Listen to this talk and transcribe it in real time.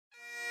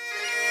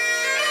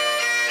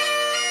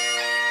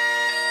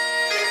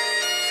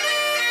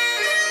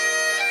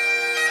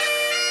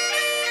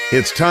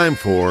It's time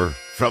for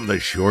From the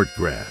Short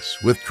Grass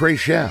with Trey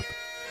Schaap,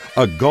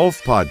 a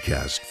golf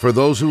podcast for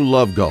those who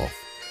love golf,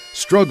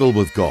 struggle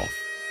with golf,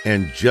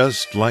 and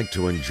just like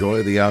to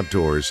enjoy the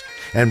outdoors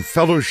and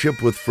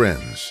fellowship with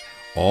friends,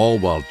 all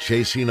while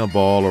chasing a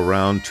ball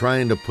around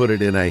trying to put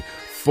it in a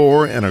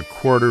 4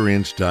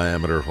 1/4-inch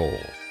diameter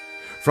hole.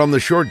 From the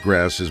Short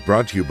Grass is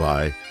brought to you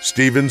by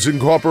Stephens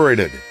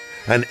Incorporated,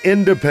 an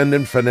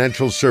independent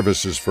financial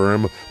services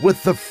firm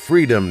with the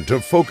freedom to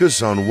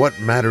focus on what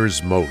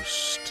matters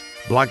most.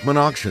 Blackman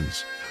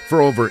Auctions.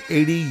 For over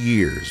 80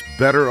 years,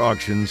 better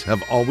auctions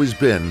have always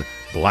been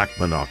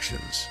Blackman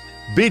Auctions.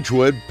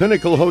 Beechwood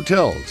Pinnacle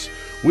Hotels.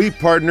 We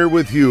partner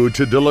with you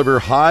to deliver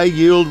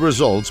high-yield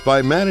results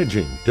by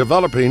managing,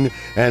 developing,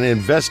 and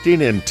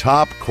investing in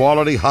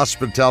top-quality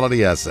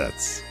hospitality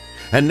assets.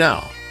 And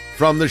now,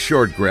 from the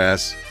Short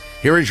Grass,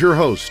 here is your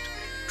host,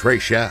 Trey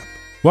Schaap.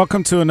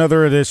 Welcome to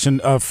another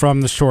edition of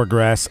From the Short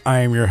Grass.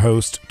 I am your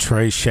host,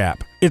 Trey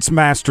Schaap. It's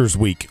Masters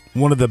Week,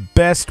 one of the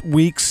best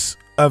weeks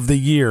of the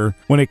year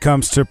when it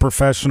comes to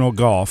professional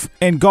golf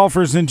and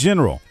golfers in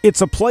general.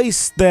 It's a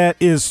place that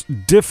is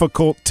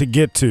difficult to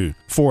get to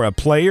for a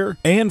player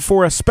and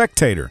for a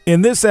spectator.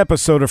 In this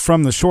episode of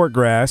From the Short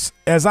Grass,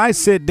 as I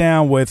sit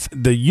down with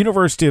the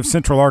University of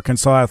Central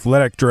Arkansas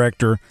Athletic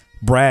Director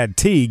Brad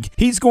Teague,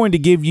 he's going to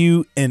give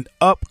you an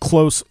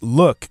up-close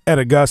look at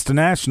Augusta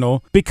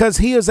National because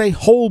he is a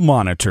hole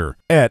monitor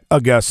at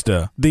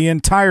Augusta the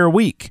entire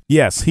week.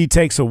 Yes, he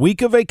takes a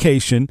week of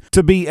vacation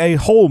to be a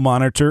hole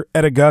monitor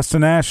at Augusta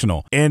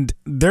National. And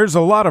there's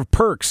a lot of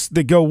perks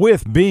that go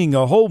with being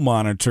a hole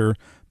monitor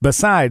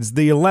besides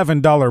the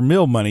 $11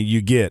 meal money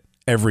you get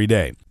every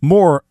day.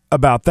 More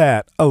about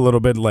that a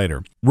little bit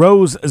later.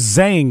 Rose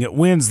Zhang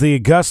wins the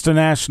Augusta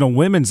National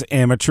Women's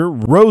Amateur.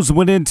 Rose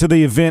went into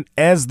the event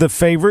as the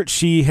favorite.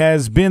 She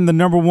has been the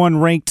number one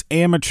ranked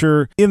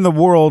amateur in the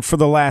world for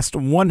the last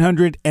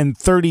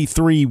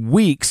 133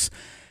 weeks,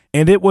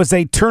 and it was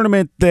a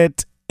tournament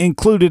that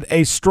included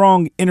a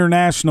strong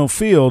international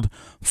field.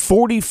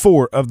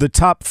 44 of the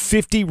top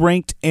 50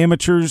 ranked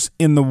amateurs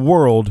in the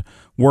world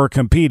were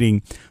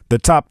competing. The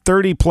top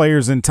 30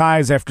 players in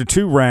ties after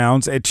 2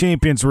 rounds at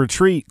Champions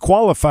Retreat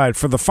qualified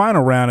for the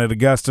final round at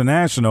Augusta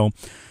National.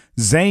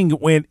 Zhang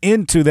went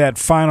into that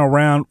final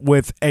round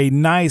with a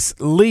nice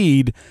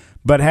lead,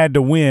 but had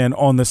to win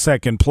on the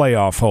second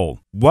playoff hole.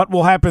 What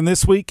will happen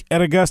this week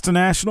at Augusta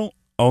National?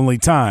 Only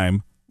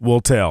time will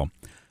tell.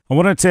 I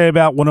want to tell you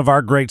about one of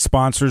our great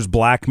sponsors,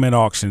 Blackman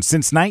Auctions.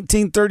 Since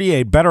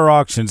 1938, better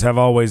auctions have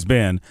always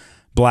been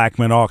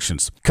Blackman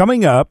Auctions.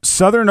 Coming up,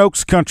 Southern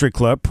Oaks Country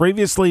Club,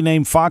 previously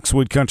named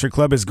Foxwood Country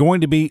Club, is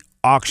going to be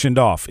auctioned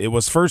off. It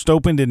was first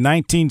opened in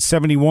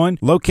 1971,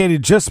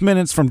 located just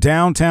minutes from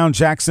downtown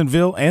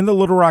Jacksonville and the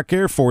Little Rock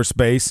Air Force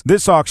Base.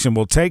 This auction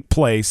will take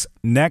place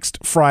next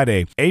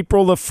Friday,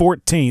 April the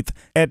 14th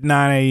at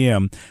 9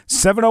 a.m.,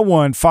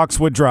 701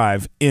 Foxwood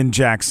Drive in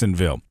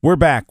Jacksonville. We're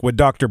back with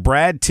Dr.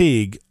 Brad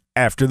Teague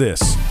after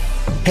this.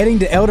 Heading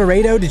to El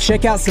Dorado to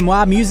check out some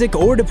live music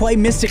or to play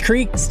Mystic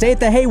Creek? Stay at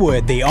the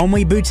Haywood, the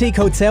only boutique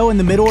hotel in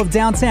the middle of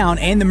downtown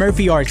and the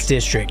Murphy Arts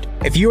District.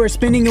 If you are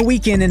spending a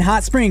weekend in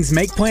Hot Springs,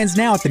 make plans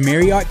now at the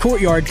Marriott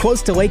Courtyard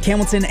close to Lake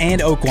Hamilton and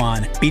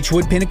Oaklawn.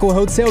 Beechwood Pinnacle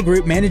Hotel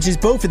Group manages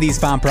both of these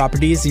fine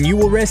properties, and you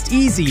will rest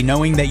easy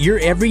knowing that your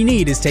every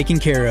need is taken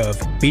care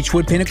of.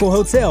 Beechwood Pinnacle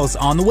Hotels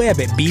on the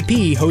web at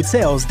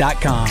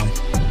bphotels.com.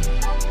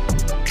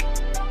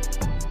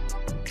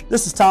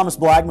 This is Thomas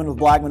Blackman with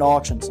Blackman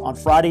Auctions. On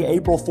Friday,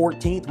 April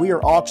 14th, we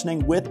are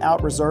auctioning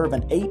without reserve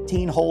an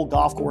 18-hole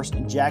golf course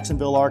in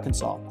Jacksonville,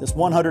 Arkansas. This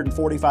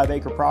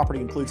 145-acre property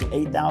includes an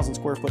 8,000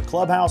 square foot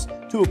clubhouse,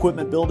 2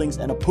 equipment buildings,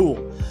 and a pool.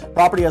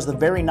 Property has the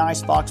very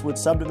nice Foxwood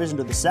subdivision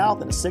to the south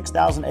and a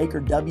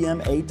 6,000-acre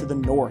WMA to the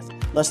north.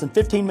 Less than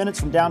 15 minutes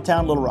from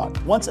downtown Little Rock.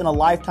 Once in a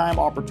lifetime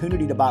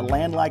opportunity to buy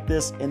land like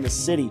this in the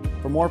city.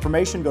 For more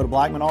information, go to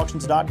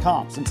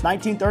blackmanauctions.com. Since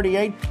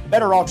 1938,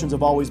 better auctions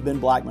have always been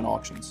Blackman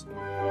Auctions.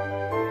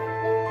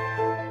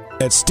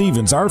 At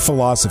Stephens, our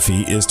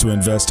philosophy is to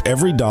invest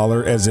every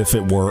dollar as if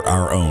it were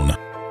our own,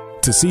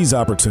 to seize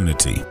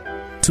opportunity,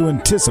 to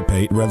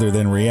anticipate rather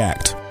than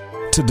react,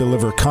 to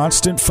deliver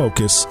constant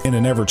focus in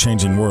an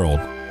ever-changing world,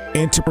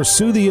 and to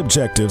pursue the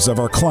objectives of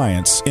our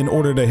clients in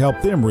order to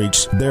help them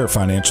reach their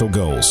financial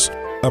goals.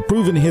 A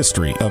proven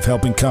history of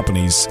helping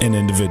companies and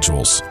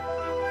individuals.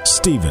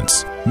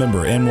 Stephens,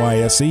 member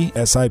NYSE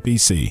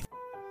SIPC.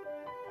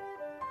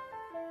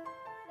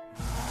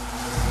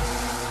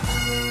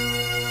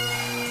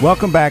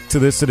 Welcome back to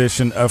this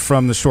edition of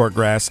From the Short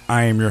Grass.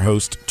 I am your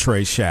host,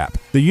 Trey Schaap.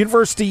 The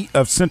University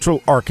of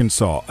Central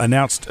Arkansas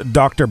announced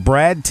Dr.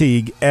 Brad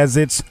Teague as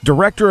its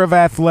Director of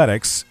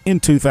Athletics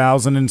in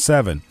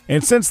 2007.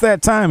 And since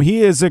that time, he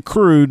has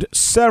accrued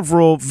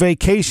several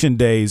vacation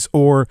days,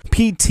 or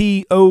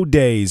PTO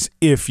days,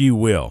 if you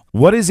will.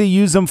 What does he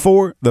use them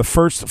for the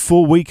first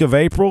full week of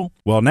April?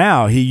 Well,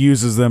 now he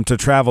uses them to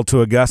travel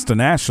to Augusta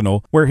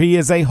National, where he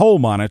is a hole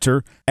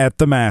monitor at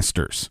the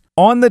Masters.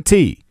 On the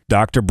tee,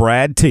 Dr.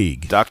 Brad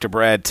Teague. Dr.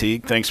 Brad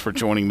Teague, thanks for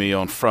joining me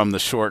on From the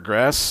Short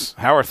Grass.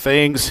 How are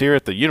things here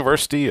at the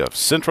University of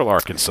Central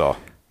Arkansas?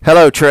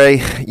 Hello, Trey.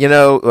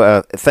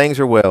 Things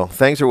are well.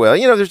 Things are well.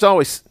 There's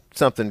always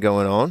something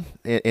going on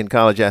in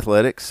college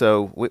athletics.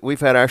 So we've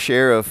had our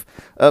share of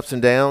ups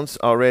and downs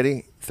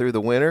already through the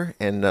winter,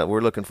 and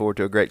we're looking forward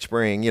to a great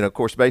spring. Of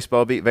course,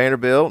 baseball beat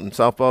Vanderbilt and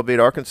softball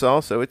beat Arkansas,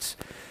 so it's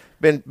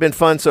been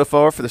fun so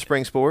far for the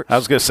spring sports. I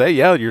was going to say,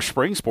 yeah, your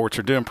spring sports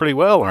are doing pretty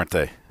well, aren't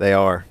they? They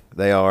are.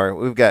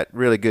 We've got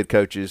really good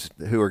coaches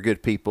who are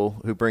good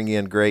people who bring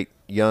in great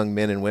young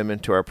men and women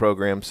to our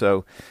program.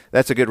 So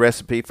that's a good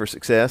recipe for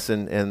success,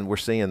 and we're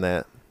seeing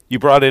that. You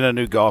brought in a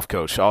new golf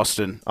coach,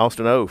 Austin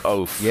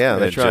Oaf. Yeah,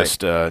 that's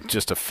right.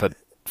 Just a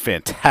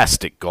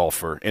fantastic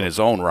golfer in his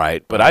own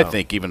right, but I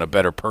think even a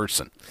better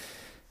person.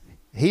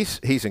 He's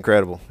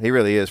incredible. He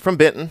really is. From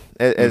Benton,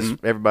 as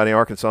everybody in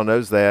Arkansas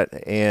knows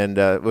that, and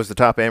was the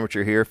top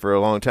amateur here for a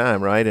long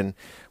time, right? And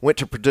went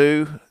to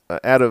Purdue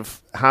out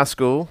of high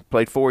school,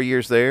 played 4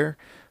 years there,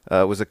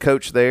 was a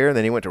coach there, and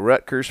then he went to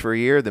Rutgers for a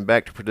year, then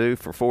back to Purdue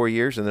for 4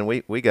 years, and then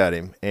we got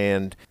him.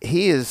 And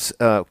he is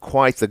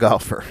quite the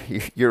golfer.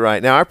 You're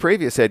right. Now, our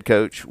previous head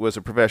coach was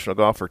a professional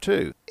golfer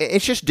too.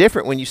 It's just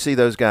different when you see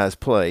those guys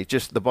play.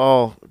 Just the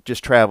ball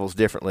just travels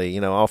differently,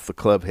 off the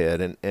club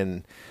head,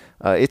 and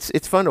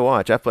it's fun to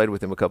watch. I played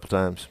with him a couple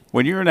times.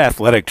 When you're an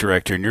athletic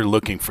director and you're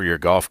looking for your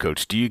golf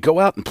coach, do you go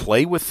out and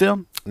play with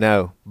them?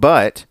 No,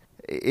 but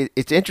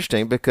it's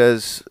interesting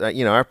because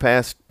our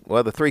past,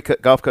 the three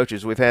golf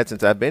coaches we've had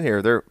since I've been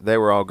here, they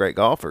were all great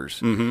golfers.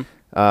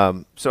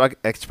 Mm-hmm. So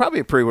it's probably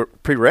a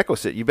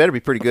prerequisite. You better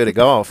be pretty good at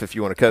golf if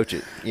you want to coach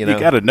it. You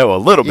got to know a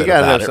little bit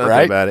about it,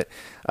 right? About it.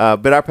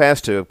 But our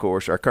past two, of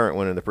course, our current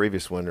one and the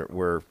previous one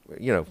were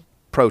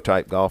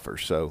pro-type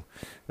golfers. So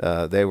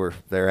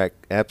they're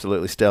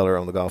absolutely stellar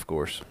on the golf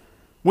course.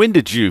 When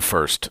did you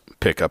first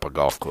pick up a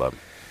golf club?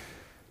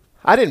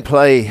 I didn't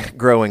play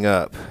growing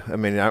up. I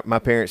mean, my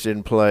parents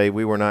didn't play.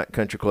 We were not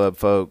country club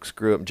folks.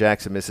 Grew up in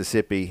Jackson,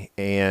 Mississippi,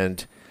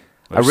 and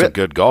there's some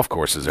good golf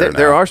courses there now.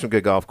 There are some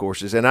good golf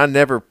courses, and I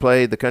never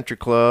played the country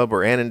club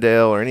or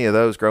Annandale or any of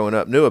those growing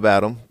up. Knew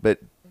about them, but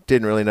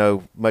didn't really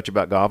know much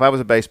about golf. I was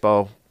a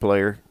baseball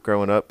player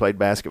growing up, played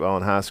basketball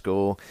in high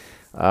school.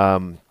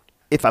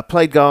 If I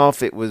played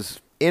golf, it was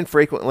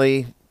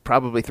infrequently,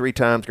 probably 3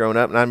 times growing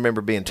up, and I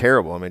remember being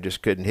terrible. I mean,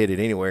 just couldn't hit it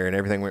anywhere, and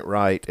everything went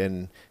right,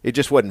 and it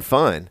just wasn't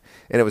fun.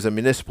 And it was a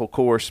municipal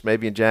course,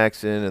 maybe in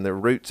Jackson, and there were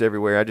roots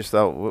everywhere. I just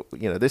thought,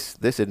 this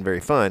isn't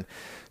very fun.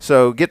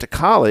 So get to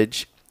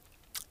college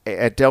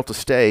at Delta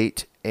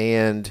State,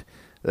 and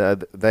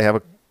they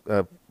have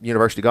a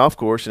university golf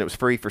course, and it was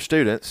free for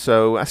students.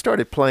 So I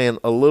started playing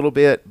a little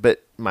bit,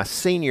 but my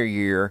senior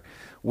year,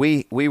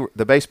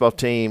 the baseball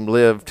team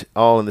lived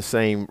all in the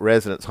same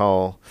residence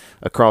hall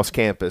across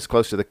campus,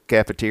 close to the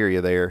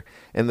cafeteria there,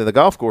 and then the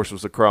golf course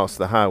was across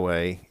the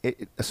highway,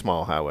 a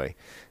small highway.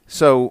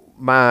 So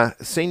my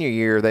senior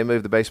year, they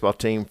moved the baseball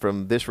team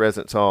from this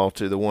residence hall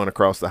to the one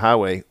across the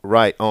highway,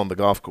 right on the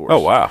golf course. Oh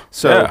wow!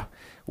 So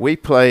we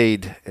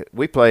played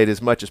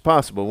as much as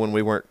possible when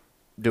we weren't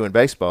doing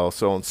baseball.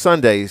 So on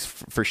Sundays,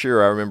 for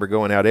sure, I remember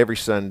going out every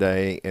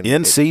Sunday. And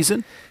in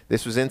season?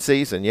 This was in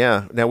season,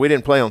 yeah. Now, we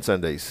didn't play on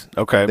Sundays.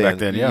 Okay, back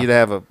then,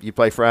 yeah. You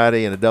play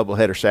Friday and a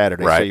doubleheader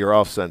Saturday, right. So you're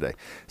off Sunday.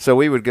 So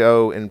we would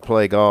go and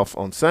play golf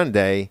on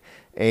Sunday,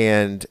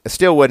 and I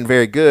still wasn't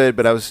very good,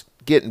 but I was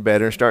getting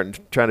better and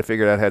trying to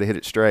figure out how to hit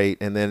it straight.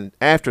 And then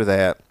after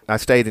that, I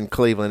stayed in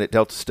Cleveland at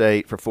Delta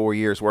State for 4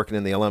 years working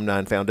in the Alumni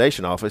and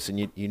Foundation office, and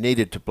you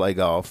needed to play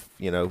golf,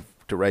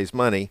 to raise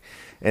money.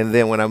 And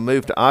then when I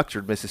moved to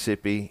Oxford,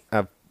 Mississippi,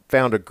 I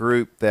found a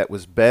group that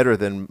was better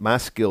than my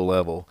skill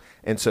level,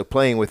 and so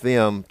playing with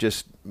them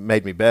just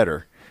made me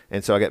better.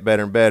 And so I got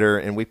better and better,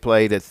 and we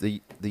played at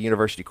the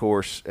university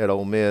course at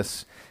Ole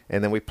Miss,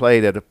 and then we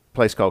played at a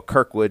place called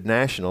Kirkwood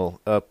National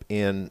up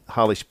in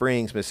Holly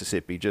Springs,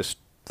 Mississippi, just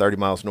 30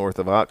 miles north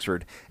of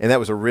Oxford, and that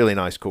was a really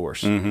nice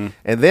course. Mm-hmm.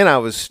 And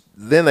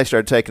then they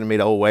started taking me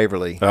to Old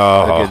Waverly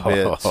a good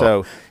bit.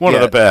 So one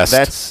of the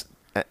best.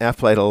 I've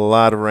played a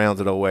lot of rounds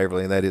at Old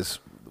Waverly, and that is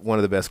one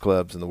of the best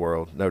clubs in the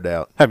world, no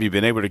doubt. Have you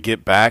been able to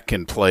get back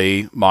and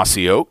play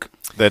Mossy Oak?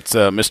 That's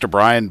Mr.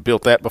 Bryan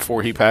built that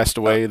before he passed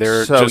away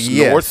there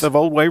north of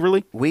Old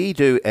Waverly? We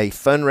do a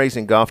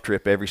fundraising golf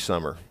trip every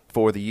summer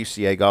for the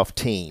UCA golf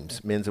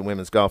teams, men's and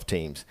women's golf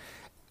teams.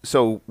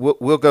 So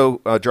we'll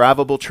go a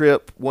drivable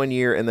trip one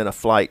year and then a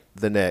flight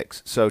the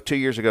next. So 2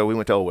 years ago, we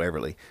went to Old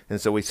Waverly. And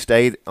so we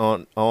stayed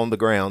on the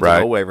grounds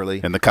at Old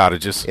Waverly. In the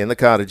cottages.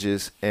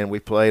 And we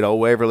played Old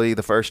Waverly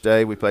the first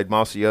day. We played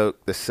Mossy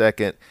Oak the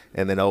second,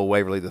 and then Old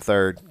Waverly the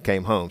third,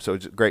 came home. So it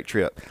was a great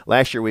trip.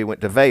 Last year, we went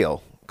to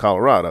Vail,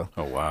 Colorado.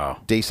 Oh, wow.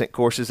 Decent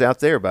courses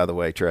out there, by the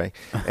way, Trey.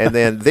 And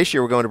then this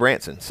year we're going to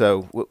Branson.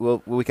 So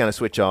we kind of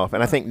switch off.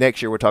 And I think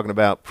next year we're talking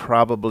about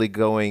probably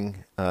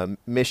going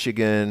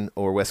Michigan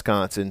or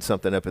Wisconsin,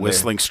 something up in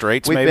Whistling there.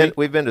 Straits, maybe?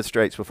 We've been to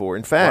Straits before.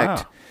 In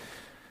fact,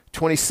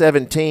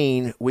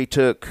 2017 we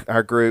took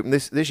our group, and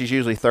this is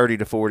usually 30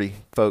 to 40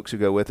 folks who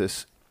go with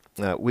us.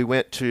 We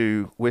went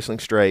to Whistling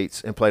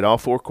Straits and played all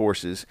 4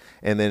 courses,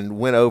 and then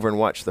went over and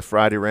watched the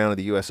Friday round of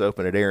the U.S.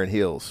 Open at Erin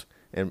Hills.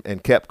 And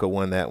Koepka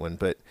won that one.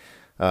 But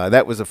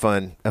that was a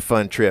fun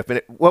trip.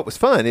 And what was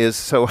fun is,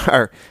 so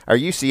our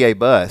UCA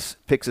bus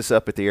picks us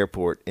up at the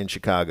airport in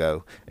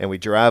Chicago, and we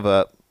drive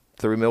up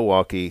through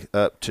Milwaukee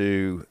up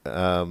to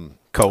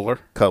Kohler,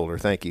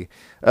 thank you.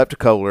 Up to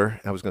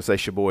Kohler. I was going to say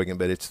Sheboygan,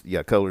 but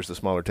Kohler's the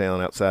smaller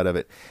town outside of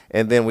it.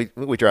 And then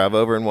we drive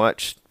over and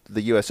watch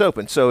the U.S.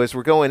 Open. So as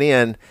we're going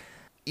in,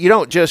 you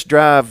don't just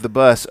drive the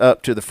bus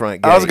up to the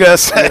front gate. I was going to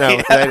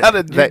say, how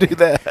did you do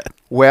that?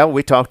 Well,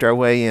 we talked our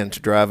way into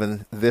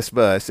driving this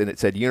bus, and it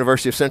said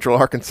University of Central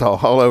Arkansas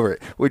all over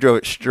it. We drove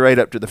it straight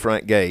up to the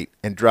front gate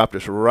and dropped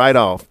us right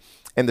off.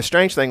 And the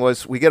strange thing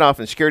was, we get off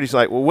and security's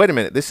like, well, wait a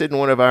minute, this isn't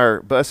one of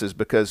our buses,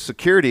 because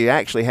security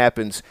actually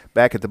happens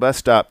back at the bus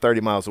stop 30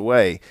 miles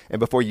away. And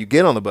before you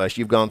get on the bus,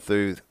 you've gone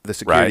through the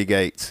security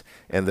gates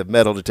and the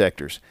metal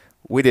detectors.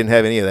 We didn't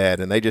have any of that,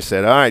 and they just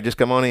said, all right, just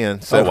come on in.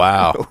 So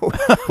wow.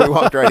 We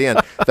walked right in.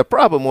 The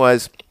problem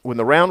was, when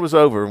the round was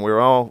over and we were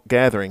all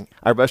gathering,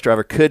 our bus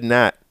driver could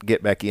not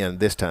get back in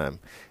this time.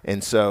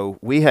 And so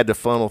we had to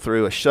funnel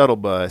through a shuttle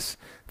bus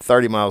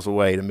 30 miles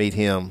away to meet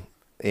him.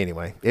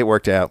 Anyway, it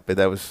worked out, but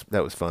that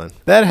was fun.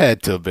 That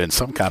had to have been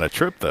some kind of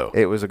trip, though.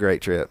 It was a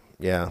great trip.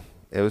 Yeah,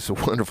 it was a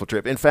wonderful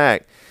trip. In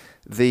fact,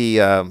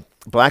 the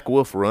Black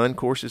Wolf Run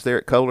courses there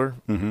at Kohler,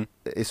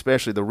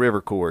 especially the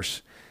river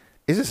course,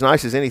 is as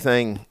nice as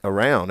anything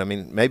around. I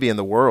mean, maybe in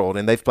the world.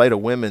 And they've played a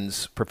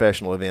women's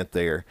professional event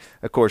there.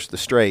 Of course, the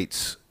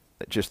Straits,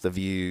 just the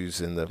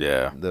views and the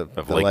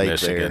Lake lake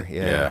Michigan.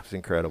 there. Yeah, it's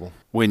incredible.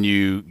 When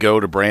you go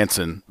to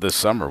Branson this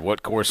summer,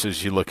 what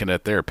courses you looking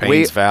at there?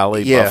 Paynes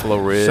Valley, Buffalo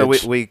Ridge?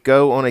 So we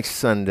go on a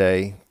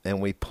Sunday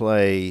and we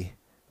play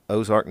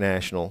Ozark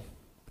National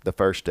the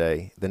first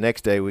day. The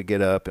next day we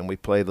get up and we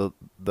play the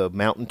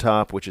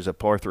Mountaintop, which is a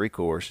par 3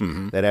 course.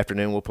 That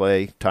afternoon we'll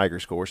play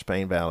Tigers course,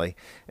 Payne Valley.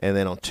 And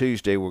then on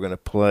Tuesday we're going to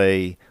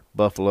play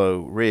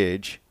Buffalo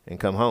Ridge and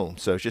come home.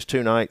 So it's just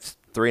 2 nights,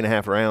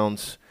 3.5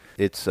 rounds.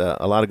 It's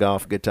a lot of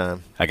golf, good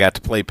time. I got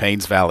to play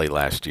Paynes Valley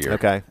last year.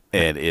 Okay.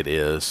 And it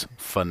is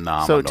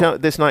phenomenal. So tell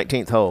this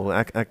 19th hole,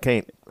 I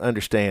can't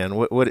understand.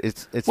 What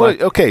it's well,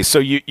 like. Okay, so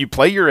you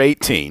play your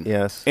 18.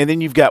 Yes. And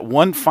then you've got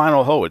one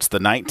final hole. It's the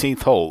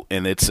 19th hole,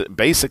 and it's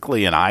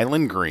basically an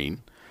island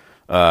green.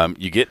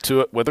 You get to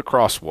it with a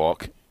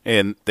crosswalk,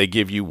 and they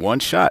give you one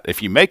shot.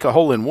 If you make a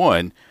hole in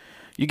one,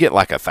 you get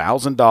like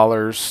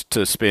 $1,000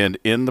 to spend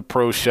in the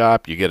pro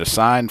shop. You get a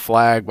signed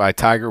flag by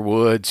Tiger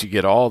Woods. You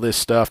get all this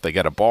stuff. They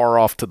got a bar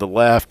off to the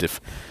left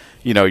if,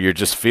 you're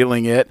just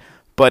feeling it.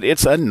 But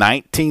it's a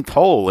 19th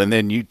hole, and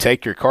then you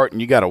take your cart and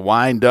you got to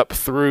wind up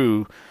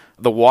through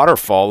the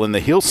waterfall in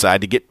the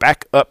hillside to get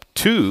back up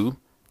to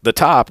the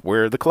top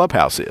where the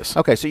clubhouse is.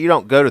 Okay, so you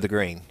don't go to the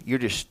green. You're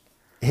just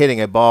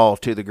hitting a ball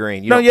to the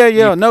green. You go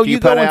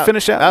and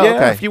finish out. Oh,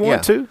 okay. If you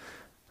want to.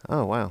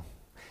 Oh, wow.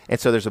 And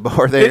so there's a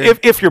bar there.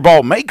 If your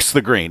ball makes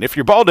the green. If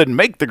your ball didn't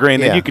make the green,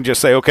 then you can just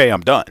say, okay,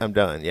 I'm done. I'm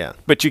done, yeah.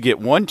 But you get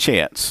one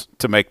chance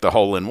to make the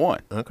hole in one.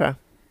 Okay.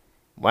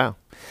 Wow.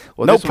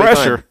 Well, no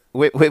pressure.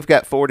 We've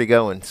got 40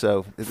 going.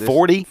 So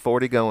 40?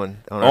 40 going.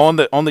 On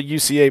the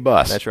UCA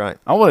bus. That's right.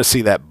 I want to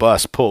see that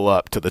bus pull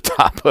up to the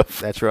top of.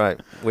 That's right.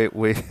 We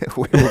will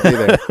be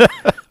there.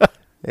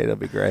 It'll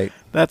be great.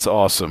 That's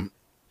awesome.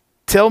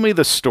 Tell me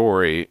the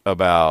story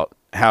about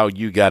how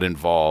you got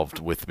involved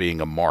with being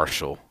a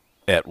marshal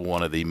at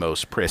one of the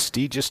most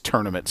prestigious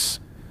tournaments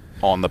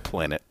on the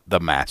planet, the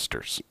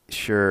Masters.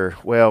 Sure.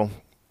 Well,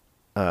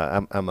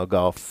 I'm a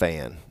golf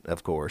fan,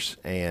 of course,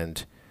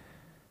 and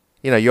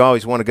you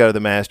always want to go to the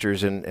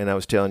Masters. And I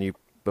was telling you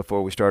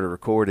before we started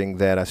recording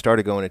that I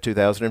started going in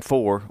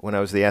 2004 when I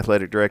was the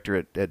athletic director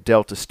at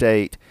Delta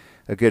State.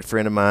 A good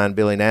friend of mine,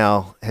 Billy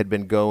Now, had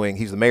been going.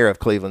 He's the mayor of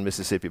Cleveland,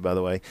 Mississippi, by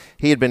the way.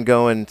 He had been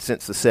going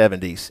since the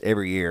 70s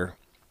every year,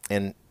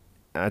 and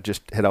I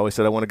just had always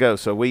said I want to go.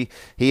 So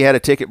he had a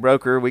ticket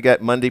broker. We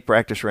got Monday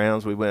practice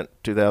rounds. We went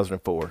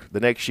 2004. The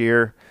next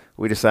year,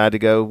 we decided to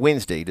go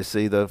Wednesday to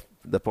see the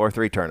par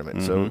 3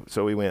 tournament.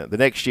 So we went. The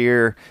next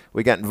year,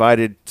 we got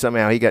invited.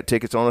 Somehow he got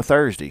tickets on a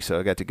Thursday, so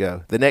I got to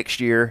go. The next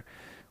year,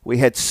 we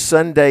had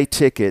Sunday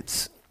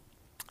tickets,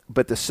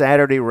 but the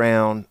Saturday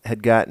round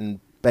had gotten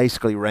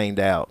basically rained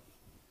out.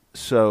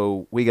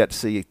 So we got to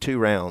see 2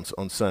 rounds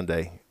on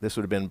Sunday. This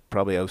would have been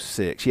probably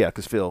 06. Yeah,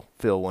 because Phil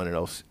won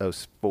in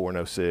 04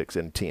 and 06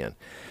 and 10.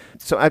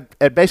 So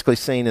I'd basically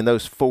seen in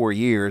those 4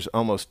 years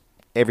almost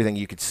everything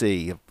you could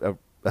see.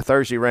 A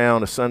Thursday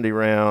round, a Sunday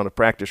round, a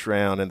practice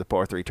round, and the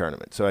par 3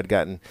 tournament. So I'd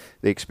gotten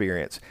the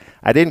experience.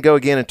 I didn't go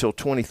again until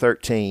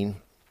 2013,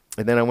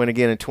 and then I went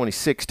again in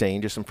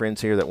 2016, just some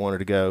friends here that wanted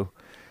to go.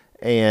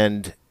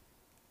 And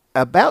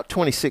about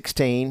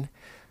 2016,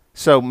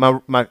 so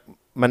my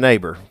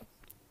neighbor,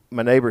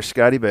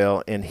 Scotty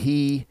Bell, and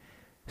he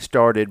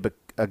started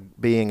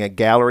being a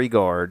gallery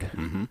guard.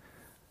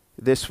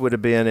 This would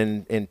have been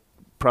in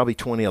probably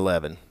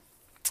 2011.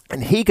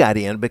 And he got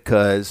in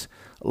because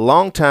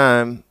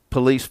longtime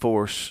police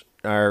force,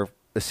 our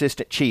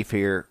assistant chief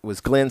here, was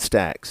Glenn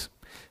Stacks.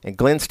 And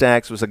Glenn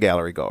Stacks was a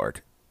gallery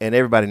guard. And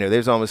everybody knew. There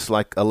was almost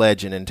like a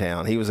legend in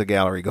town. He was a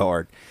gallery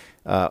guard.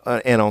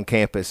 and on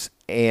campus.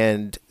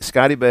 And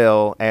Scotty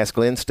Bell asked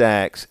Glenn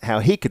Stacks how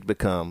he could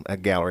become a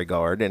gallery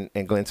guard.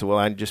 And Glenn said, well,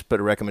 I just put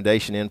a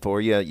recommendation in for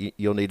you.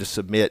 You'll need to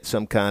submit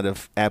some kind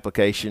of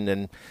application.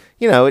 And,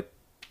 you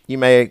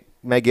may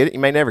get it, you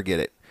may never get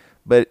it.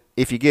 But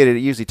if you get it, it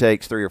usually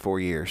takes 3 or 4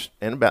 years.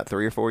 And about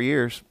 3 or 4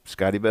 years,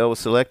 Scotty Bell was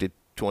selected,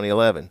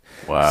 2011.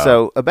 Wow.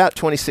 So about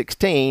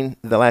 2016,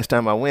 the last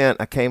time I went,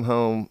 I came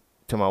home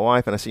to my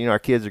wife and I said, our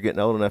kids are getting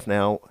old enough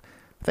now.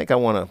 I think I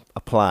want to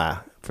apply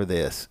for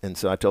this. And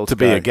so I told to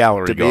Scotty, be a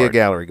gallery guard. To be a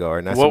gallery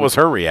guard. And what was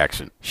her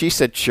reaction? She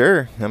said,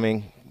 sure. I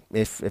mean,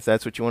 if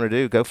that's what you want to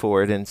do, go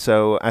for it. And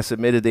so I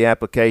submitted the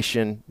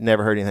application,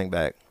 never heard anything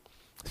back.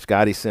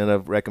 Scotty sent a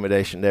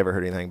recommendation, never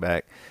heard anything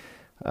back.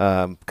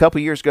 A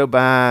couple years go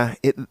by.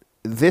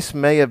 This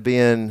may have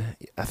been,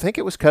 I think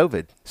it was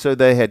COVID. So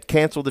they had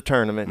canceled the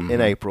tournament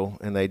in April,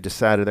 and they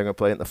decided they're going to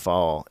play it in the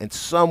fall. And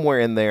somewhere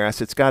in there, I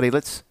said, Scotty,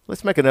 let's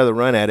make another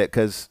run at it,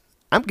 because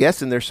I'm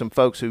guessing there's some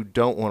folks who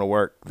don't want to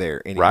work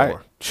there anymore. Right,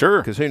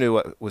 sure. Because who knew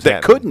what was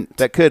that happening?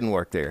 That couldn't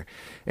work there.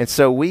 And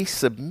so we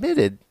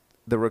submitted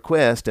the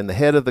request, and the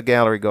head of the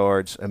gallery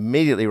guards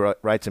immediately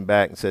writes him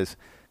back and says,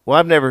 well,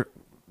 I've never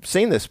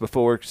seen this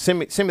before. Send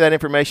me that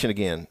information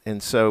again.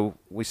 And so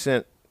we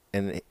sent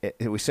the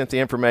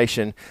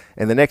information,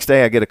 and the next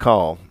day I get a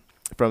call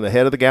from the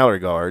head of the gallery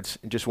guards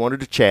and just wanted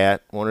to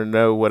chat, wanted to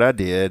know what I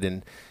did.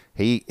 And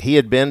he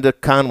had been to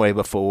Conway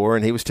before,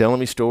 and he was telling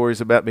me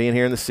stories about being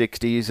here in the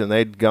 60s, and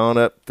they'd gone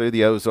up through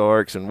the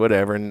Ozarks and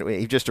whatever. And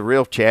he's just a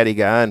real chatty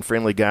guy and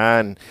friendly guy.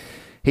 And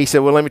he said,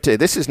 well, let me tell you,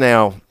 this is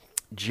now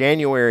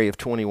January of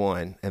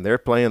 21, and they're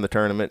playing the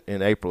tournament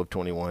in April of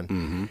 21.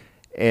 Mm-hmm.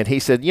 And he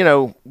said,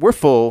 we're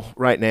full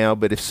right now,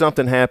 but if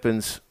something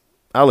happens,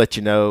 I'll let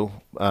you know.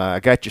 I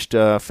got your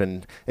stuff,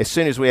 and as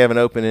soon as we have an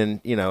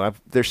opening,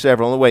 there's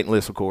several on the waiting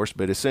list, of course,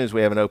 but as soon as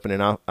we have an opening,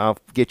 I'll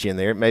get you in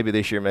there, maybe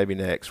this year, maybe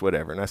next,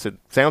 whatever. And I said,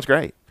 sounds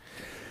great.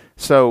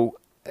 So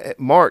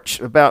March,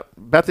 about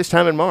this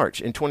time in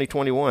March in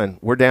 2021,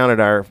 we're down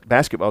at our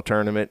basketball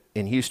tournament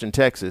in Houston,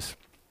 Texas,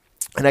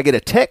 and I get a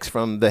text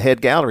from the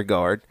head gallery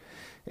guard,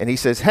 and he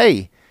says,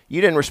 hey, you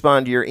didn't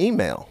respond to your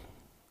email.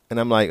 And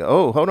I'm like,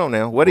 oh, hold on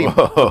now.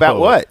 About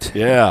what?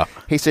 Yeah.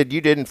 He said,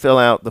 you didn't fill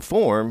out the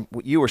form.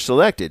 You were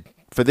selected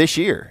for this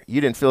year.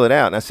 You didn't fill it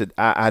out. And I said,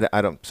 I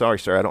don't, sorry,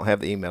 sir, I don't have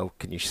the email.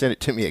 Can you send it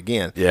to me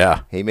again?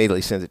 Yeah. He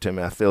immediately sends it to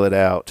me. I fill it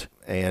out,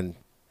 and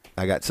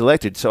I got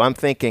selected. So I'm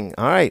thinking,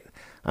 all right,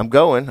 I'm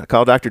going. I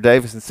called Dr.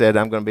 Davis and said,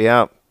 I'm going to be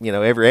out,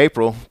 every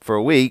April for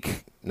a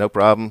week. No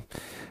problem.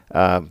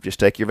 Just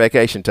take your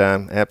vacation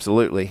time.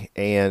 Absolutely.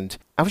 And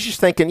I was just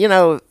thinking,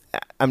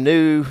 I'm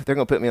new. They're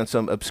going to put me on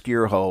some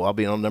obscure hole. I'll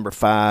be on number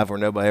 5 where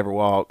nobody ever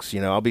walks.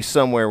 I'll be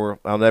somewhere where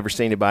I'll never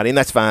see anybody, and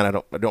that's fine.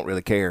 I don't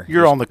really care.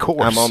 You're on the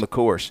course. I'm on the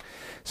course.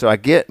 So I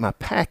get my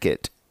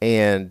packet,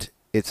 and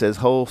it says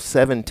hole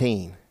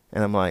 17,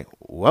 and I'm like,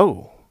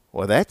 whoa.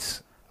 Well,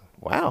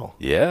 wow.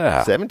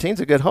 Yeah. 17's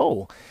a good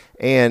hole.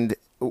 And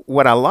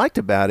what I liked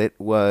about it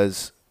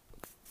was,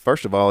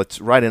 first of all,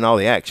 it's right in all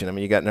the action. I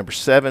mean, you got number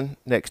 7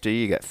 next to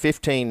you. You got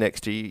 15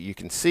 next to you. You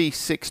can see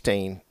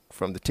 16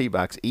 from the tee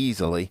box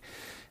easily.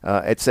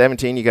 At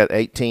 17, you got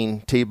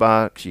 18 tee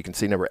box. You can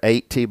see number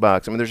 8 tee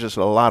box. I mean, there's just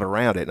a lot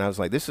around it. And I was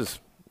like, this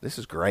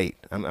is great.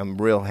 I'm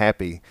real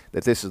happy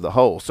that this is the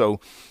hole. So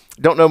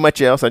don't know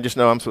much else. I just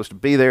know I'm supposed to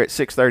be there at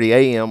 6:30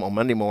 a.m. on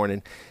Monday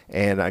morning.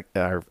 And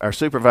our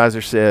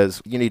supervisor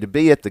says, you need to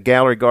be at the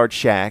gallery guard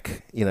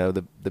shack,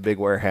 the big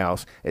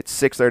warehouse, at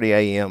 6:30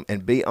 a.m.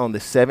 and be on the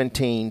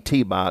 17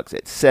 tee box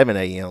at 7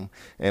 a.m.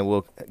 and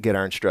we'll get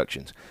our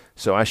instructions.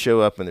 So I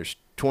show up, and there's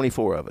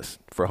 24 of us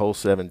for hole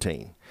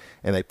 17,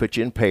 and they put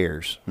you in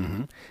pairs,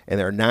 and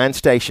there are 9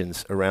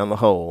 stations around the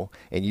hole,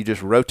 and you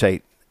just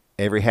rotate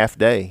every half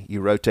day.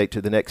 You rotate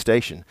to the next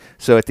station.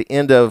 So at the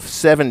end of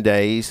 7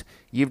 days,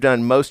 you've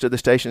done most of the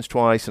stations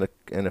twice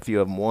and a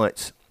few of them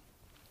once.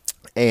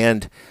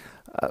 And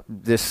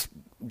this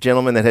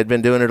gentleman that had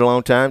been doing it a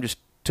long time just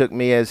took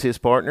me as his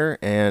partner,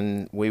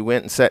 and we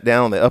went and sat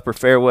down on the upper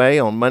fairway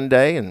on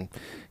Monday, and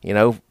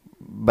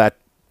by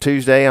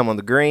Tuesday I'm on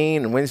the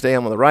green, and Wednesday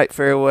I'm on the right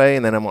fairway,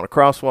 and then I'm on a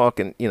crosswalk,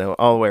 and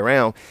all the way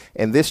around.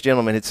 And this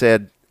gentleman had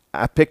said,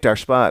 I picked our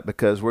spot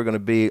because we're going to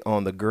be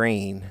on the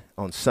green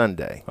on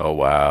Sunday. Oh,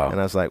 wow. And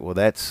I was like, well,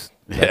 that's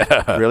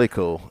really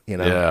cool,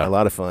 a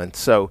lot of fun.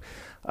 So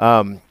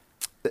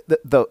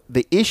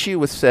the issue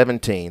with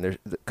 17, there's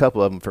a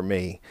couple of them for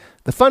me.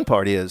 The fun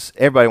part is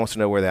everybody wants to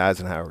know where the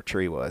Eisenhower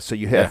tree was. So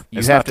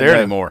it's not there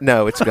anymore.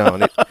 No, it's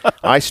gone.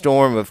 Ice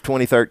storm of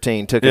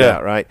 2013 took it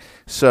out, right?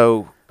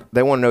 So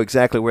they want to know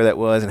exactly where that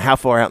was and how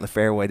far out in the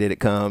fairway did it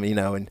come,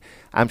 and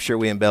I'm sure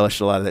we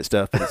embellished a lot of that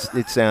stuff, but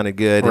it sounded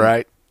good.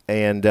 Right.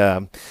 And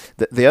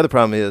the other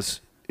problem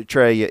is,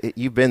 Trey,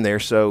 you've been there,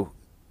 so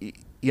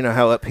you know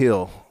how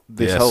uphill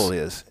this hole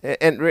is.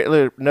 And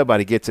really,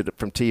 nobody gets it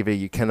from TV.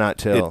 You cannot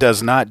tell. It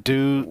does not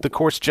do the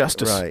course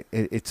justice. Right.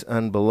 It's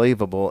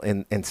unbelievable.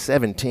 And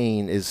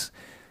 17 is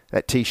 –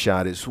 that tee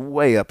shot is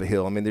way up a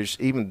hill. I mean, there's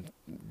even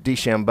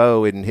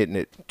DeChambeau isn't hitting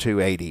it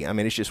 280. I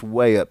mean, it's just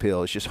way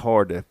uphill. It's just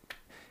hard to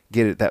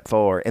get it that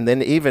far. And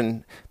then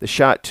even the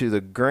shot to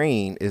the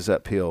green is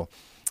uphill.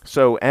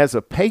 So as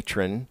a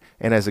patron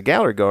and as a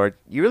gallery guard,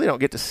 you really don't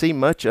get to see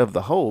much of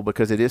the hole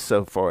because it is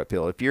so far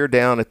uphill. If you're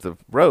down at the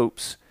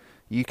ropes,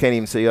 you can't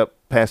even see up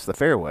past the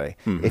fairway.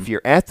 Mm-hmm. If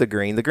you're at the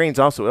green's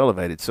also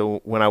elevated.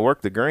 So when I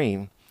worked the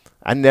green,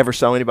 I never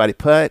saw anybody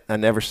putt. I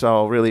never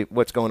saw really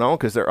what's going on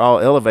because they're all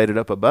elevated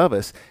up above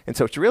us. And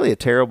so it's really a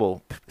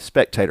terrible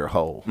spectator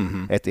hole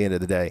at the end of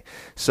the day.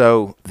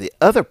 So the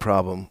other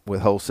problem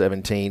with hole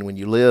 17, when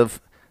you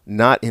live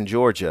not in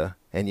Georgia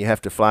and you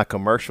have to fly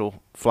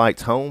commercial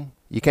flights home,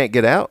 you can't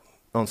get out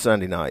on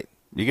Sunday night.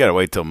 You got to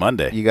wait till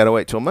Monday. You got to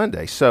wait till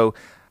Monday. So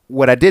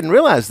what I didn't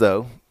realize,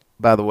 though,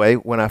 by the way,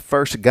 when I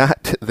first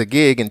got to the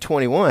gig in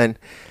 21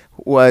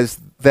 was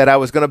that I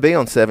was going to be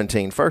on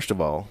 17, first of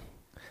all.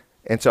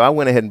 And so I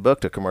went ahead and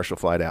booked a commercial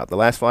flight out. The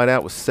last flight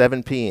out was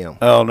 7 p.m.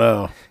 Oh,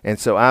 no. And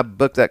so I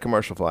booked that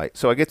commercial flight.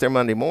 So I get there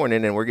Monday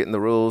morning, and we're getting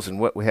the rules and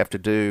what we have to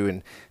do.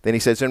 And then he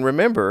says, and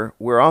remember,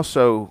 we're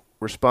also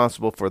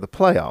responsible for the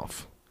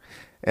playoff.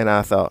 And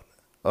I thought,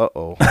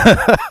 uh-oh.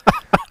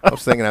 I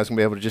was thinking I was going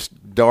to be able to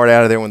just dart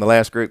out of there when the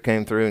last group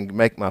came through and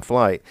make my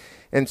flight.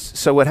 And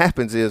so what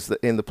happens is that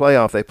in the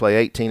playoff, they play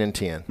 18 and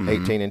 10,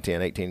 18 and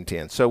 10, 18 and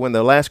 10. So when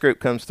the last group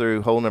comes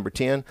through hole number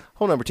 10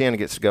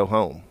 gets to go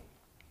home.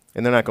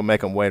 And they're not going to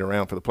make them wait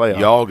around for the playoff.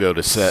 Y'all go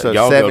to set. So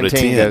y'all 17 go to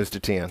 10. goes to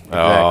 10. Exactly.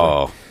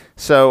 Oh.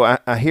 So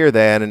I hear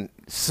that, and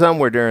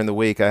somewhere during the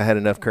week I had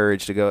enough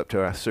courage to go up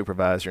to our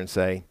supervisor and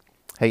say,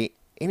 hey,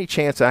 any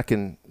chance I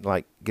can,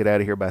 get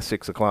out of here by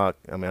 6 o'clock?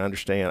 I mean, I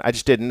understand. I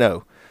just didn't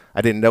know. I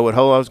didn't know what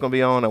hole I was going to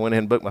be on. I went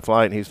ahead and booked my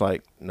flight, and he's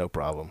like, no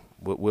problem.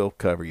 We'll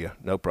cover you.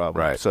 No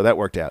problem. Right. So that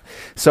worked out.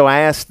 So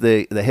I asked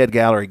the head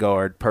gallery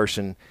guard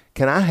person,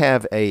 can I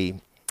have a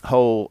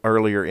hole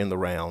earlier in the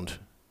round?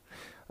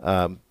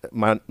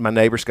 My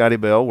neighbor, Scotty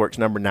Bell, works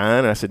number 9.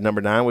 And I said number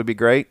 9 would be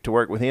great to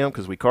work with him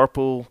because we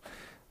carpool.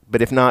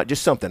 But if not,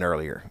 just something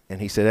earlier. And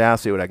he said, I'll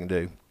see what I can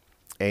do.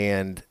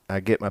 And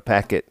I get my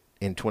packet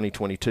in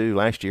 2022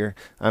 last year.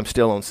 I'm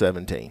still on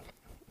 17.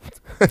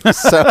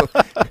 so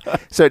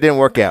it didn't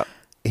work out.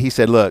 He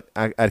said, look,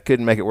 I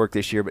couldn't make it work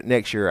this year, but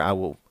next year I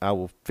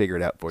will figure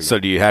it out for you. So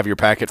do you have your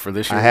packet for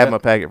this year? I have my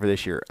packet for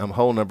this year. I'm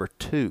hole number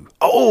 2.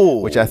 Oh.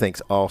 Which I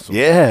think's awesome.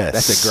 Yes.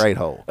 That's a great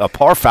hole. A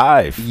par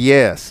 5.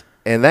 Yes.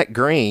 And that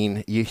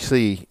green, you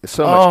see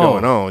so much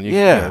going on. You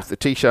know, the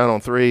tee shot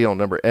on 3, on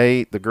number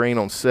 8, the green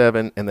on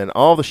 7, and then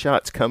all the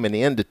shots coming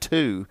into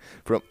 2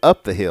 from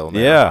up the hill now.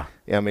 Yeah.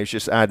 I mean, it's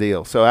just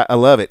ideal. So I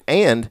love it.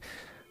 And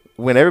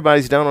when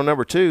everybody's done on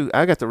number 2,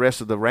 I got the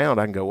rest of the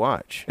round I can go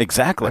watch.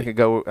 Exactly.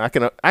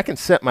 I can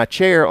set my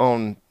chair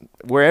on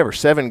wherever,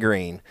 7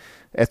 green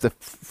at the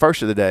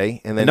first of the day.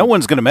 And then no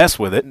one's going to mess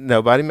with it.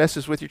 Nobody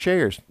messes with your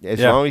chairs.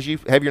 As long as you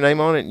have your name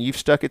on it and you've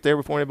stuck it there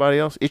before anybody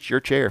else, it's your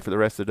chair for the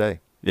rest of the day.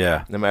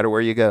 Yeah. No matter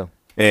where you go.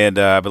 And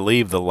I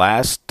believe the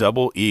last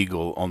double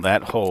eagle on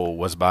that hole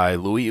was by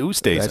Louis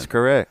Oosthuizen.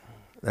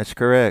 That's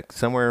correct.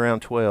 Somewhere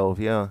around 12,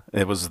 yeah.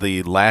 It was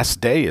the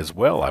last day as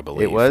well, I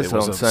believe. It was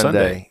on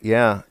Sunday.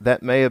 Yeah.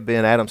 That may have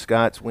been Adam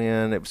Scott's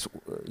win. It was,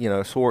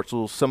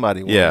 Swartzel,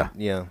 somebody won. Yeah.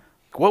 Yeah.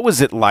 What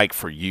was it like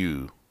for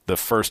you the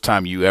first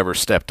time you ever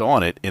stepped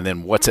on it, and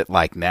then what's it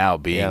like now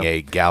being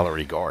a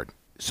gallery guard?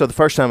 So the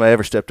first time I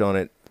ever stepped on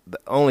it, the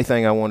only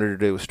thing I wanted to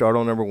do was start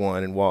on number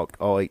 1 and walk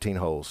all 18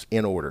 holes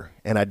in order,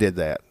 and I did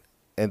that.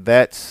 And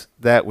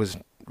that was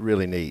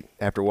really neat.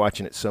 After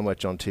watching it so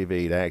much on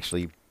TV, to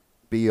actually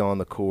be on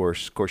the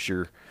course. Of course,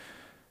 you're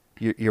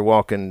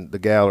walking the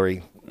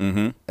gallery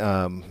on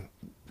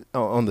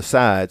the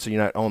side, so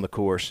you're not on the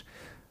course.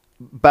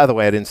 By the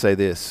way, I didn't say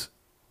this.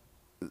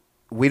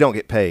 We don't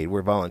get paid.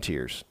 We're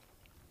volunteers.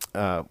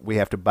 We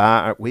have to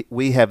buy.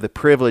 We have the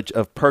privilege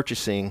of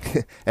purchasing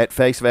at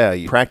face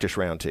value practice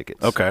round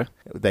tickets. Okay.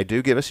 They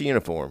do give us a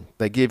uniform.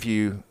 They give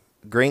you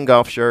green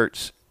golf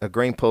shirts, a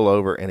green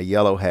pullover, and a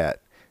yellow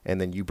hat,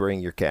 and then you bring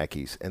your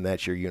khakis, and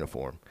that's your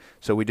uniform.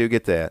 So we do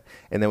get that,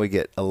 and then we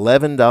get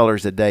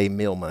 $11 a day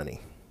meal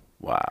money.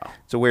 Wow.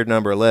 It's a weird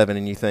number, 11,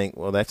 and you think,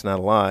 well, that's not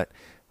a lot,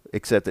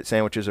 except that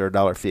sandwiches are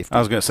 $1.50. I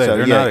was going to say,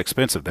 they're not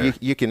expensive there.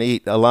 You can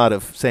eat a lot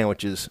of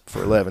sandwiches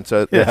for 11,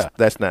 so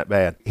that's not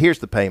bad. Here's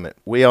the payment.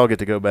 We all get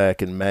to go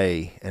back in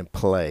May and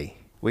play.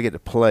 We get to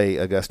play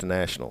Augusta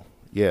National.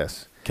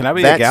 Yes. Can I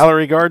be a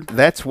gallery guard?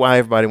 That's why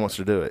everybody wants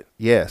to do it.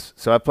 Yes.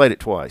 So I played it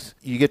twice.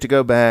 You get to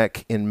go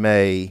back in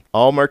May.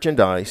 All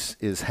merchandise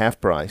is half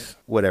price,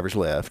 whatever's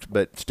left,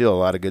 but still a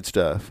lot of good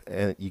stuff.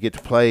 And you get to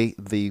play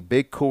the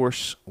big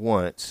course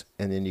once,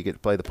 and then you get to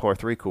play the par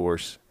 3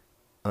 course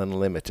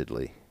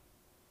unlimitedly,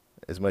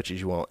 as much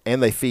as you want.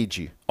 And they feed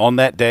you. On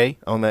that day?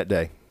 On that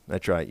day.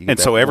 That's right. And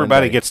so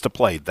everybody gets to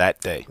play that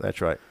day.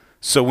 That's right.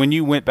 So when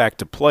you went back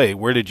to play,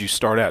 where did you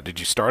start out? Did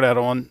you start out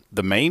on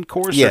the main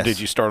course, or did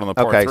you start on the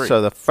par 3? Okay,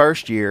 so the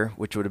first year,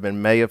 which would have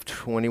been May of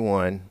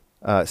 21,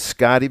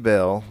 Scotty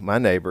Bell, my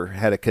neighbor,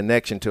 had a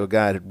connection to a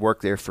guy that had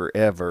worked there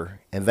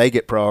forever, and they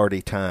get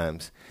priority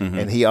times.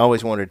 And he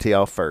always wanted to tee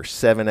off first,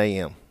 7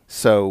 a.m.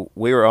 So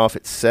we were off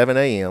at 7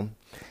 a.m.,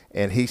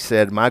 And he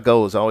said, my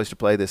goal is always to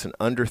play this in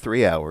under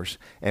 3 hours,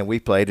 and we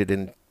played it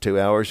in 2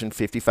 hours and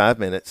 55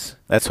 minutes.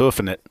 That's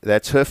hoofing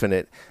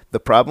it. The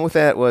problem with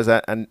that was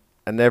I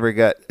never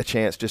got a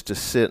chance just to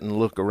sit and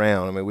look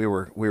around. I mean, we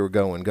were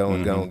going.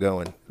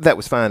 That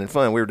was fine and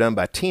fun. We were done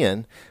by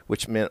 10,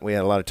 which meant we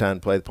had a lot of time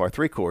to play the par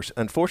 3 course.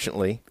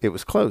 Unfortunately, it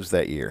was closed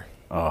that year.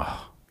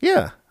 Oh.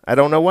 Yeah, I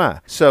don't know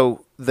why.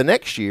 So the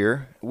next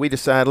year, we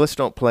decided, let's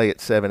don't play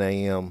at 7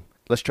 a.m.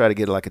 Let's try to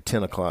get like a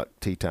 10 o'clock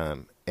tee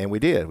time. And we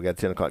did. We got a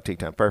 10 o'clock tee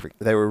time. Perfect.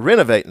 They were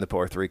renovating the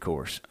par 3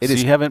 course.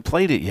 You haven't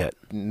played it yet?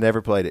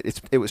 Never played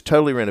it. It was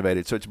totally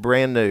renovated, so it's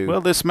brand new.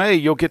 Well, this May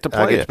you'll get to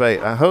play it. I get to play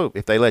it. I hope,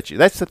 if they let you.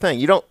 That's the thing.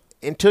 You don't,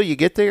 until you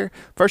get there,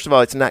 first of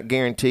all, it's not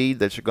guaranteed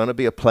that there's going to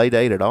be a play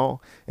date at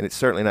all, and it's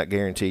certainly not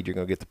guaranteed you're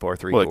going to get the par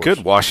 3 course. Well, it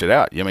could wash it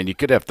out. I mean, you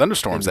could have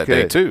thunderstorms that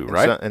day too,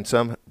 right? And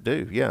some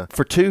do, yeah.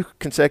 For 2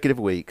 consecutive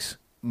weeks,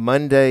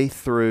 Monday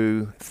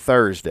through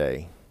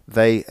Thursday,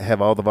 they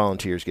have all the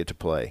volunteers get to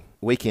play.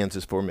 Weekends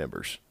is for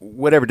members.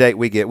 Whatever date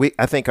we get,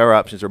 I think our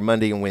options are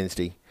Monday and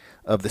Wednesday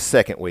of the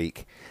second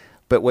week.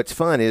 But what's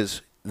fun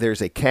is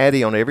there's a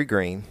caddy on every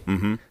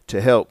green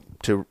to help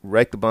to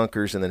rake the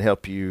bunkers and then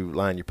help you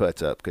line your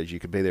putts up, because you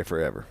could be there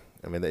forever.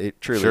 I mean, it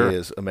truly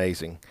is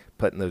amazing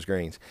putting those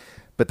greens.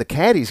 But the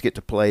caddies get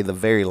to play the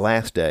very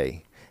last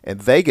day, and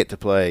they get to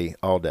play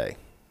all day.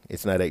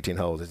 It's not 18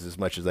 holes. It's as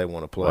much as they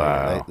want to play.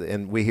 Wow.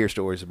 And we hear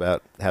stories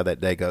about how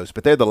that day goes.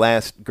 But they're the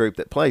last group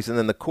that plays. And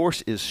then the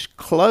course is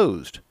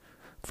closed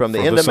from the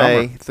end of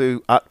May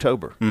through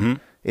October.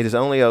 It is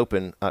only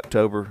open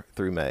October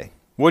through May.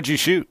 What'd you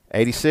shoot?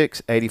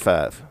 86,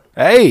 85.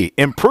 Hey,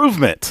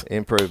 improvement.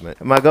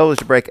 My goal is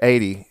to break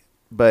 80,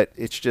 but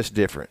it's just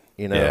different.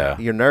 You know, Yeah.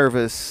 You're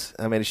nervous.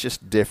 I mean, it's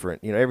just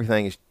different. You know,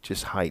 everything is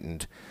just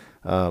heightened.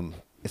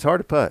 It's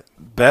hard to putt.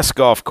 Best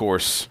golf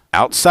course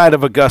outside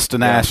of Augusta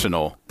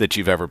National that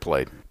you've ever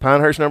played?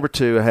 Pinehurst number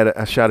 2.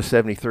 I shot a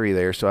 73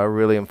 there, so I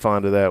really am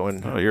fond of that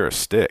one. Oh, you're a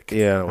stick.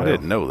 Yeah. I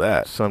didn't know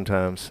that.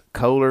 Sometimes.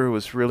 Kohler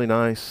was really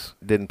nice.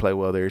 Didn't play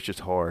well there. It's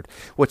just hard.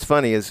 What's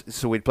funny is,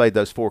 so we'd played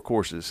those 4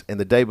 courses, and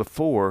the day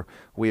before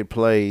we had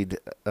played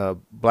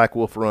Black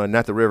Wolf Run,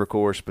 not the river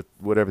course, but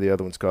whatever the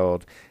other one's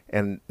called.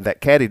 And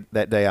that caddy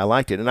that day, I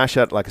liked it, and I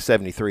shot like a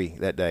 73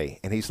 that day.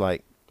 And he's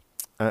like,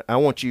 I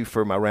want you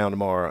for my round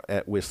tomorrow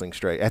at Whistling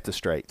Straight, at the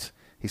Straits.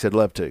 He said,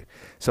 love to.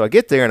 So I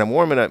get there, and I'm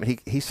warming up, and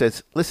he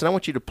says, listen, I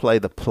want you to play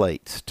the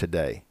plates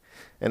today.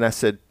 And I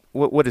said,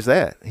 what is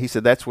that? He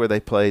said, that's where they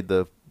played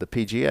the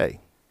PGA.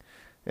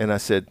 And I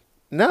said,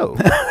 no.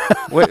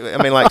 I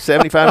mean, like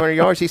 7,500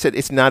 yards? He said,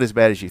 it's not as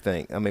bad as you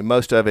think. I mean,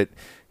 most of it,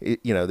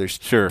 there's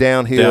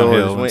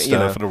downhill and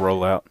stuff, it'll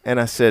roll out. And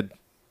I said,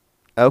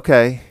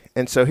 okay.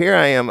 And so here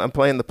I am, I'm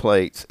playing the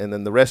plates, and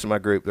then the rest of my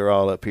group, they're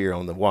all up here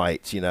on the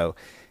whites,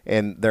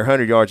 and they're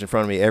 100 yards in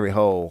front of me every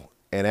hole.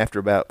 And after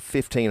about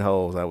 15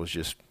 holes, I was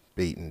just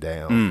beaten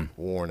down,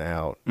 worn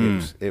out.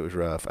 It was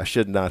rough. I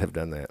should not have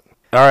done that.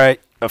 All right,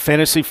 a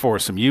fantasy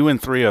foursome, you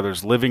and 3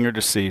 others, living or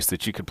deceased,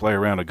 that you could play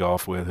around a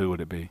golf with. Who would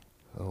it be?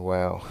 Oh,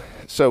 wow.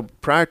 So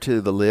prior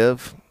to the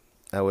Live,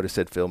 I would have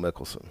said Phil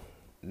Mickelson.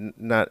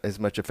 Not as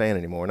much a fan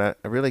anymore. And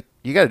I really,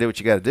 you got to do what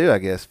you got to do, I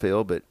guess,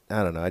 Phil. But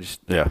I don't know. I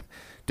just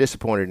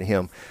disappointed in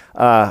him.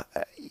 I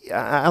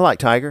like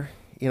Tiger.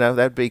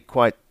 That'd be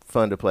quite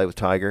fun to play with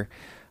Tiger.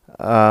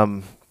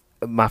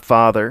 My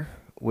father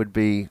would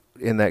be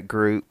in that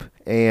group,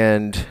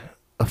 and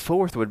a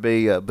 4th would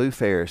be Boo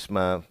Ferris,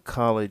 my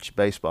college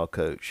baseball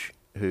coach,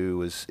 who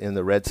was in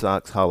the Red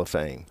Sox Hall of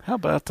Fame. How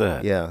about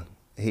that? Yeah,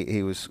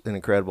 he was an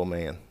incredible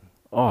man.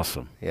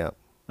 Awesome. Yeah.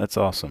 That's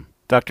awesome.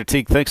 Dr.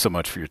 Teague, thanks so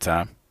much for your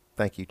time.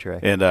 Thank you, Trey.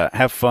 And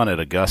have fun at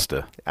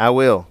Augusta. I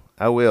will.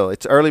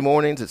 It's early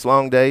mornings, it's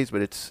long days,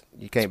 but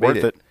you can't beat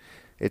it.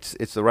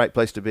 It's the right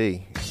place to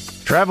be.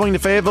 Traveling to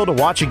Fayetteville to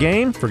watch a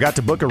game? Forgot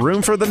to book a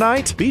room for the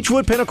night?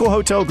 Beechwood Pinnacle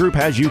Hotel Group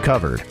has you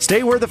covered.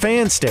 Stay where the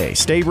fans stay.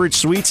 Staybridge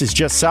Suites is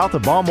just south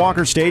of Baum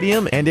Walker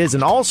Stadium and is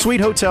an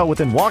all-suite hotel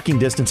within walking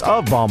distance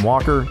of Baum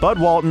Walker, Bud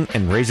Walton,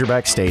 and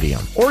Razorback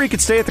Stadium. Or you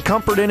could stay at the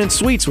Comfort Inn and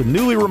Suites with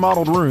newly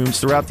remodeled rooms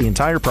throughout the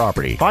entire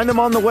property. Find them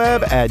on the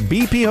web at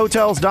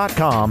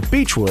bphotels.com.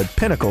 Beechwood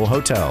Pinnacle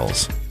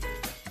Hotels.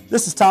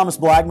 This is Thomas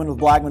Blagman with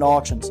Blagman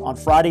Auctions. On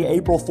Friday,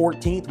 April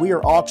 14th, we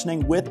are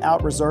auctioning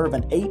without reserve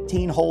an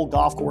 18-hole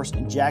golf course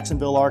in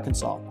Jacksonville,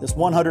 Arkansas. This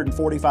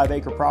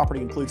 145-acre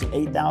property includes an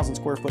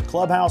 8,000-square-foot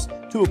clubhouse,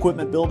 2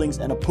 equipment buildings,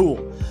 and a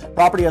pool.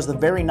 Property has the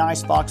very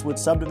nice Foxwood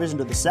subdivision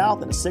to the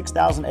south and a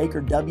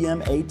 6,000-acre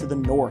WMA to the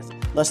north.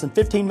 Less than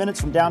 15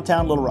 minutes from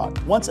downtown Little Rock.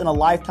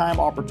 Once-in-a-lifetime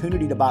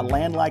opportunity to buy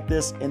land like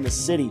this in the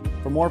city.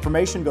 For more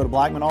information, go to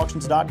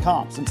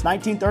BlagmanAuctions.com. Since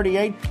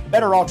 1938,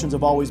 better auctions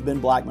have always been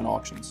Blagman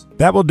Auctions.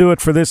 That will do it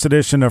for this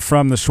edition of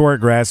From the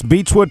Shortgrass.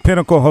 Beechwood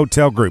Pinnacle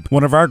Hotel Group,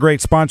 one of our great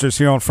sponsors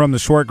here on From the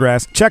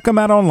Shortgrass. Check them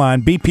out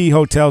online,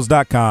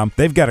 bphotels.com.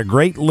 They've got a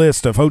great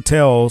list of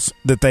hotels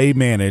that they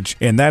manage,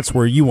 and that's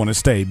where you want to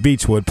stay,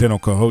 Beechwood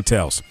Pinnacle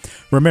Hotels.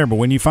 Remember,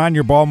 when you find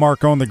your ball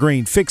mark on the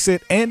green, fix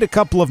it and a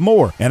couple of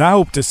more. And I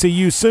hope to see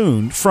you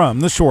soon from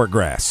the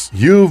Shortgrass.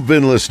 You've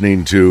been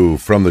listening to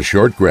From the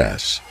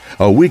Shortgrass,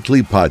 a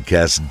weekly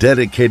podcast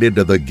dedicated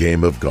to the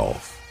game of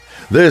golf.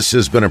 This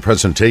has been a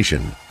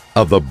presentation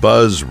of the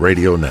Buzz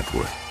Radio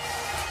Network.